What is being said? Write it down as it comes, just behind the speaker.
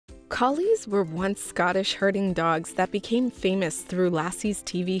Collies were once Scottish herding dogs that became famous through Lassie's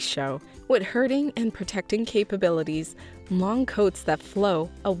TV show. With herding and protecting capabilities, long coats that flow,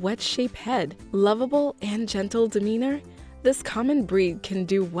 a wedge-shaped head, lovable and gentle demeanor, this common breed can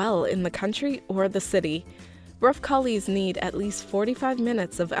do well in the country or the city. Rough collies need at least 45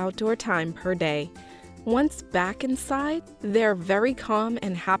 minutes of outdoor time per day. Once back inside, they're very calm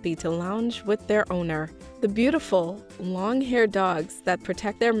and happy to lounge with their owner. The beautiful, long-haired dogs that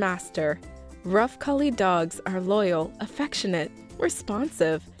protect their master. Rough collie dogs are loyal, affectionate,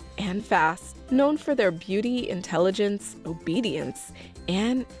 responsive, and fast. Known for their beauty, intelligence, obedience,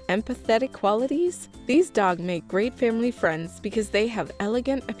 and empathetic qualities, these dogs make great family friends because they have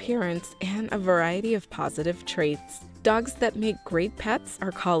elegant appearance and a variety of positive traits. Dogs that make great pets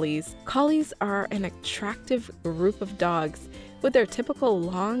are collies. Collies are an attractive group of dogs with their typical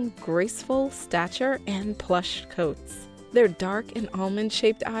long, graceful stature and plush coats. Their dark and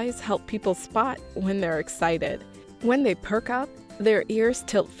almond-shaped eyes help people spot when they're excited. When they perk up, their ears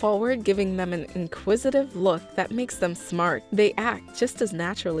tilt forward, giving them an inquisitive look that makes them smart. They act just as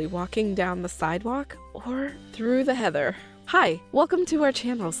naturally walking down the sidewalk or through the heather. Hi, welcome to our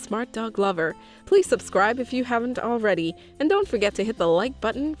channel, Smart Dog Lover. Please subscribe if you haven't already, and don't forget to hit the like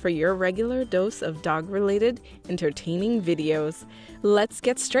button for your regular dose of dog-related, entertaining videos. Let's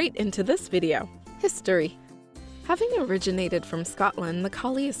get straight into this video. History. Having originated from Scotland, the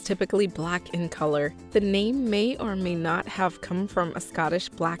collie is typically black in color. The name may or may not have come from a Scottish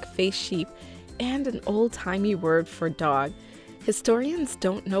black-faced sheep and an old-timey word for dog. Historians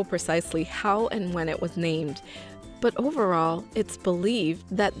don't know precisely how and when it was named, but overall, it's believed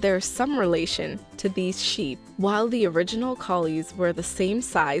that there's some relation to these sheep. While the original collies were the same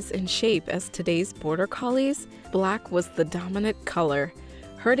size and shape as today's border collies, black was the dominant color.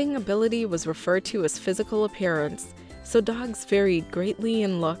 Herding ability was referred to as physical appearance, so dogs varied greatly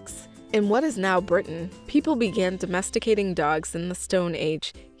in looks. In what is now Britain, people began domesticating dogs in the Stone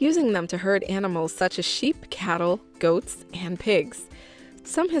Age, using them to herd animals such as sheep, cattle, goats, and pigs.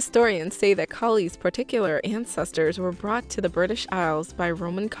 Some historians say that collies' particular ancestors were brought to the British Isles by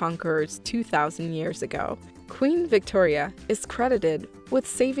Roman conquerors 2,000 years ago. Queen Victoria is credited with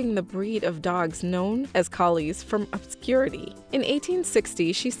saving the breed of dogs known as collies from obscurity. In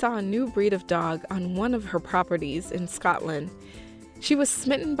 1860, she saw a new breed of dog on one of her properties in Scotland. She was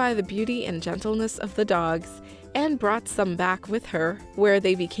smitten by the beauty and gentleness of the dogs and brought some back with her, where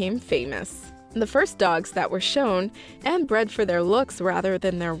they became famous. The first dogs that were shown and bred for their looks rather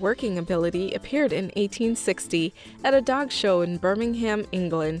than their working ability appeared in 1860 at a dog show in Birmingham,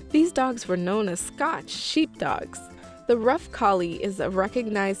 England. These dogs were known as Scotch sheepdogs. The rough collie is a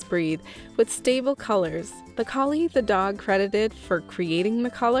recognized breed with stable colors. The collie, the dog credited for creating the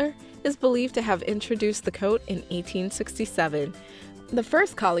color, is believed to have introduced the coat in 1867. The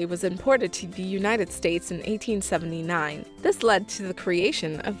first collie was imported to the United States in 1879. This led to the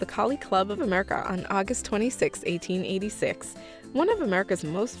creation of the Collie Club of America on August 26, 1886, one of America's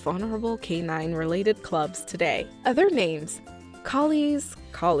most vulnerable canine-related clubs today. Other names, collies,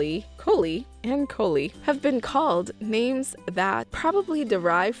 collie, collie, and collie, have been called names that probably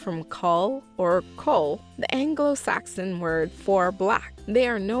derive from call or coll, the Anglo-Saxon word for black. They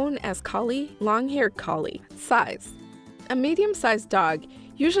are known as collie, long-haired collie. Size. A medium-sized dog,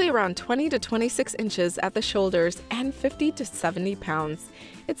 usually around 20 to 26 inches at the shoulders and 50 to 70 pounds.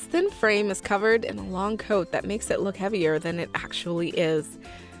 Its thin frame is covered in a long coat that makes it look heavier than it actually is.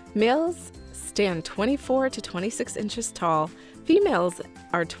 Males stand 24 to 26 inches tall. Females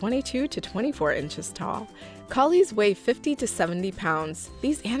are 22 to 24 inches tall. Collies weigh 50 to 70 pounds.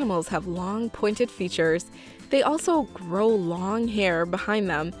 These animals have long, pointed features. They also grow long hair behind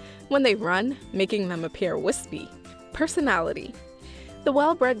them when they run, making them appear wispy. Personality. The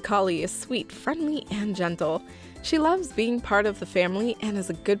well-bred collie is sweet, friendly, and gentle. She loves being part of the family and is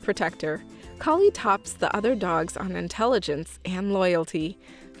a good protector. Collie tops the other dogs on intelligence and loyalty.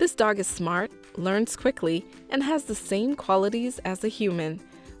 This dog is smart, learns quickly, and has the same qualities as a human.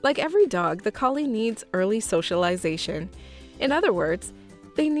 Like every dog, the collie needs early socialization. In other words,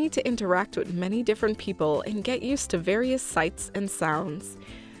 they need to interact with many different people and get used to various sights and sounds.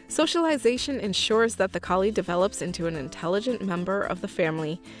 Socialization ensures that the collie develops into an intelligent member of the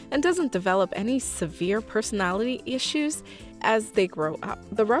family and doesn't develop any severe personality issues as they grow up.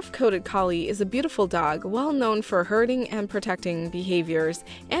 The rough-coated collie is a beautiful dog, well known for herding and protecting behaviors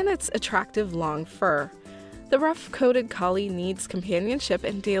and its attractive long fur. The rough-coated collie needs companionship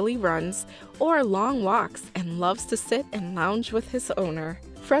and daily runs or long walks and loves to sit and lounge with his owner.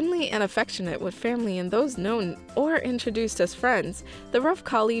 Friendly and affectionate with family and those known or introduced as friends, the rough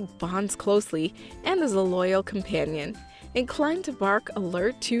collie bonds closely and is a loyal companion. Inclined to bark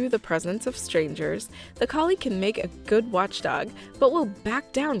alert to the presence of strangers, the collie can make a good watchdog, but will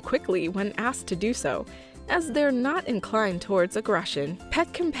back down quickly when asked to do so, as they're not inclined towards aggression.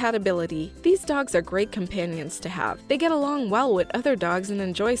 Pet compatibility. These dogs are great companions to have. They get along well with other dogs and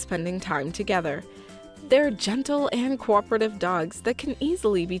enjoy spending time together. They're gentle and cooperative dogs that can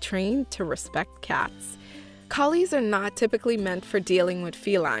easily be trained to respect cats. Collies are not typically meant for dealing with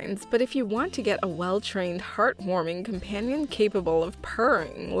felines, but if you want to get a well-trained, heartwarming companion capable of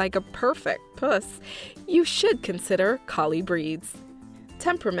purring like a perfect puss, you should consider collie breeds.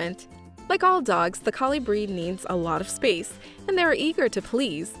 Temperament. Like all dogs, the collie breed needs a lot of space, and they're eager to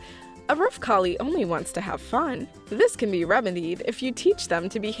please. A rough collie only wants to have fun. This can be remedied if you teach them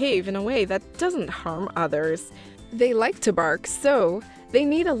to behave in a way that doesn't harm others. They like to bark, so they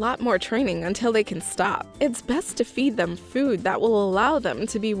need a lot more training until they can stop. It's best to feed them food that will allow them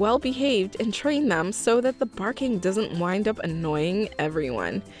to be well behaved and train them so that the barking doesn't wind up annoying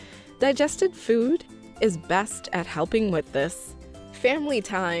everyone. Digested food is best at helping with this. Family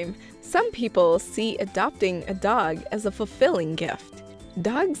time. Some people see adopting a dog as a fulfilling gift.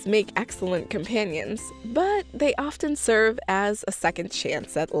 Dogs make excellent companions, but they often serve as a second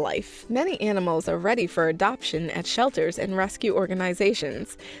chance at life. Many animals are ready for adoption at shelters and rescue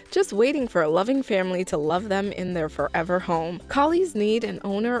organizations, just waiting for a loving family to love them in their forever home. Collies need an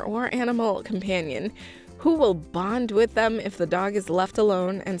owner or animal companion who will bond with them if the dog is left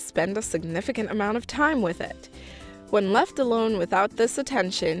alone and spend a significant amount of time with it. When left alone without this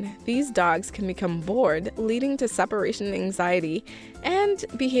attention, these dogs can become bored, leading to separation anxiety and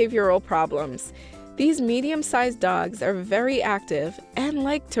behavioral problems. These medium-sized dogs are very active and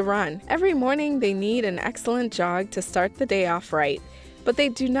like to run. Every morning they need an excellent jog to start the day off right, but they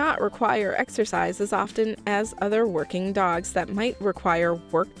do not require exercise as often as other working dogs that might require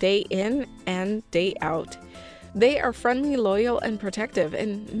work day in and day out. They are friendly, loyal, and protective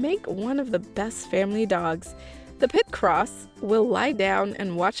and make one of the best family dogs. The pit cross will lie down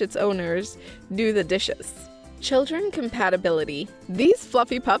and watch its owners do the dishes. Children compatibility. These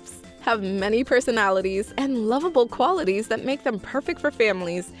fluffy pups have many personalities and lovable qualities that make them perfect for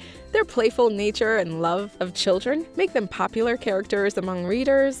families. Their playful nature and love of children make them popular characters among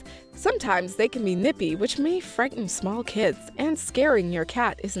readers. Sometimes they can be nippy, which may frighten small kids, and scaring your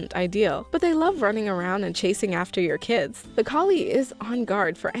cat isn't ideal, but they love running around and chasing after your kids. The collie is on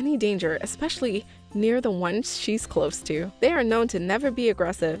guard for any danger, especially near the ones she's close to. They are known to never be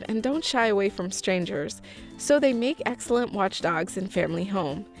aggressive and don't shy away from strangers, so they make excellent watchdogs in family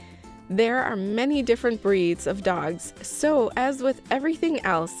home. There are many different breeds of dogs, so as with everything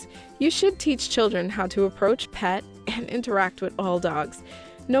else, you should teach children how to approach, pet, and interact with all dogs.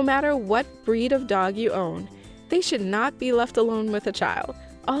 No matter what breed of dog you own, they should not be left alone with a child.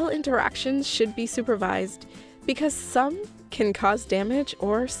 All interactions should be supervised, because some can cause damage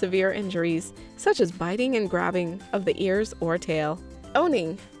or severe injuries, such as biting and grabbing of the ears or tail.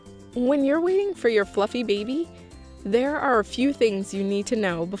 Owning. When you're waiting for your fluffy baby, there are a few things you need to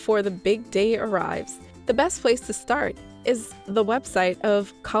know before the big day arrives. The best place to start is the website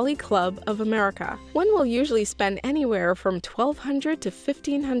of Collie Club of America. One will usually spend anywhere from $1,200 to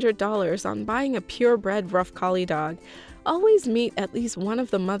 $1,500 on buying a purebred rough collie dog. Always meet at least one of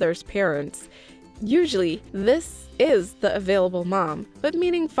the mother's parents. Usually, this is the available mom, but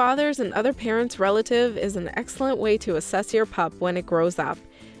meeting fathers and other parents' relative is an excellent way to assess your pup when it grows up.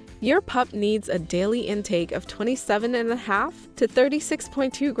 Your pup needs a daily intake of 27.5 to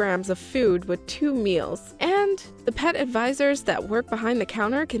 36.2 grams of food with 2 meals, and the pet advisors that work behind the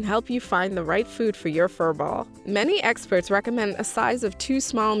counter can help you find the right food for your furball. Many experts recommend a size of 2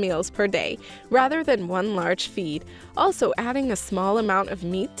 small meals per day rather than 1 large feed. Also, adding a small amount of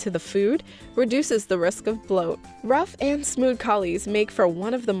meat to the food reduces the risk of bloat. Rough and smooth collies make for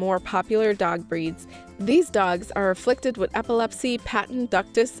one of the more popular dog breeds. These dogs are afflicted with epilepsy, patent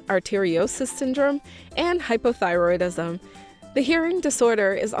ductus arteriosus syndrome, and hypothyroidism. The hearing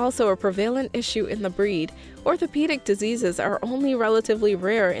disorder is also a prevalent issue in the breed. Orthopedic diseases are only relatively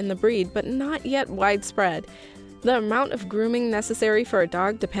rare in the breed, but not yet widespread. The amount of grooming necessary for a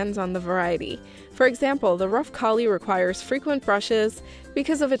dog depends on the variety. For example, the rough collie requires frequent brushes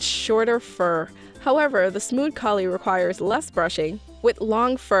because of its shorter fur. However, the smooth collie requires less brushing, with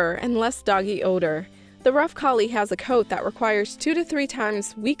long fur and less doggy odor. The rough collie has a coat that requires 2 to 3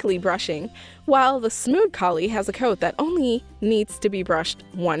 times weekly brushing, while the smooth collie has a coat that only needs to be brushed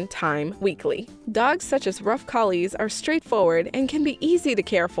 1 time weekly. Dogs such as rough collies are straightforward and can be easy to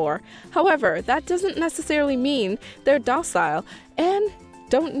care for. However, that doesn't necessarily mean they're docile and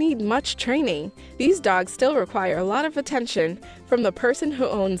don't need much training. These dogs still require a lot of attention from the person who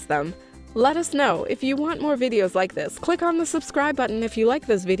owns them. Let us know if you want more videos like this. Click on the subscribe button if you like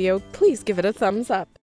this video. Please give it a thumbs up.